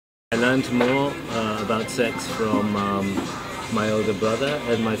I learned more about sex from my older brother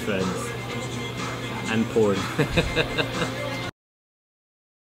and my friends, and porn.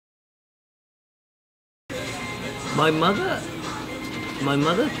 My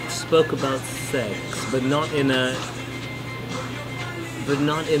mother spoke about sex, but not in an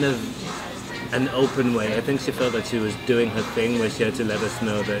open way. I think she felt that she was doing her thing, where she had to let us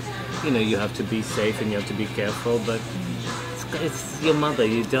know that, you know, you have to be safe and you have to be careful. But it's your mother.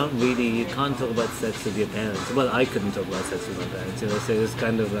 You can't talk about sex with your parents. Well, I couldn't talk about sex with my parents, you know. So it was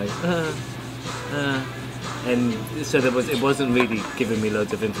kind of like, and so it wasn't really giving me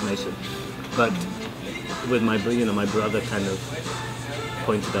loads of information. But with my brother kind of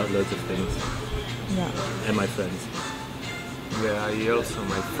pointed out loads of things. Yeah. And my friends. Yeah,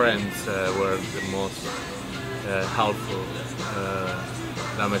 my friends were the most helpful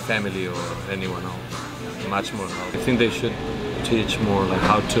than my family or anyone else. Much more helpful. I think they should teach more like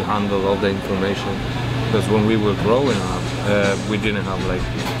how to handle all the information, because when we were growing up, we didn't have like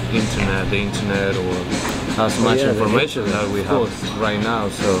the internet or as much information that we have right now.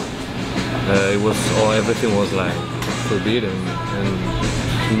 So everything was like forbidden,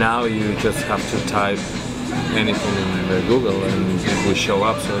 and now you just have to type anything in Google and it will show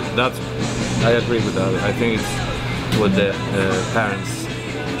up. So I agree with that. I think it's what the parents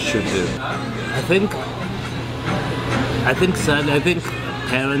should do. I think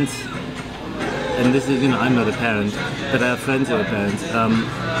parents, and this is, I'm not a parent, but I have friends who are parents,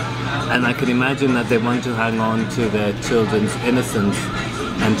 and I can imagine that they want to hang on to their children's innocence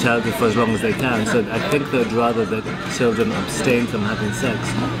and childhood for as long as they can. So I think they'd rather that children abstain from having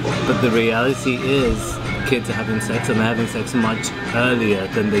sex. But the reality is, kids are having sex, and they're having sex much earlier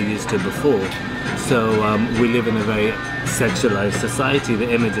than they used to before. So we live in a very sexualized society. The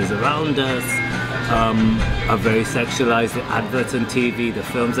images around us are very sexualized. The adverts on TV, the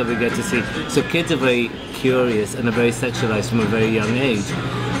films that we get to see. So kids are very curious and are very sexualized from a very young age.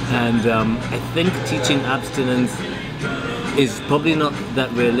 And I think teaching abstinence is probably not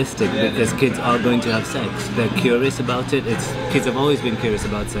that realistic, because kids are going to have sex. They're curious about it. Kids have always been curious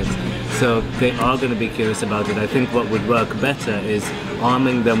about sex, so they are going to be curious about it. I think what would work better is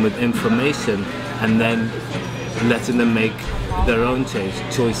arming them with information and then letting them make their own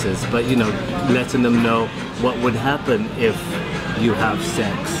choices, but letting them know what would happen if you have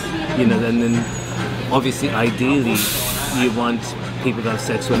sex. And then obviously, ideally, you want people to have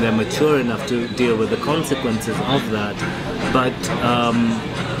sex when they're mature enough to deal with the consequences of that. But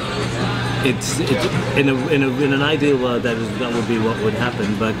it's in an ideal world that would be what would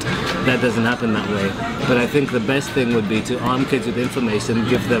happen, but that doesn't happen that way. But I think the best thing would be to arm kids with information,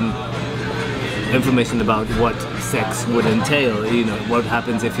 give them information about what sex would entail. What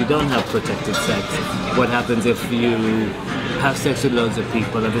happens if you don't have protected sex? What happens if you have sex with loads of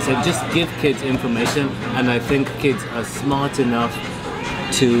people? As I said, just give kids information, and I think kids are smart enough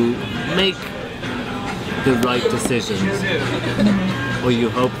to make the right decisions, or you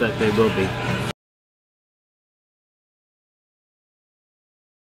hope that they will be.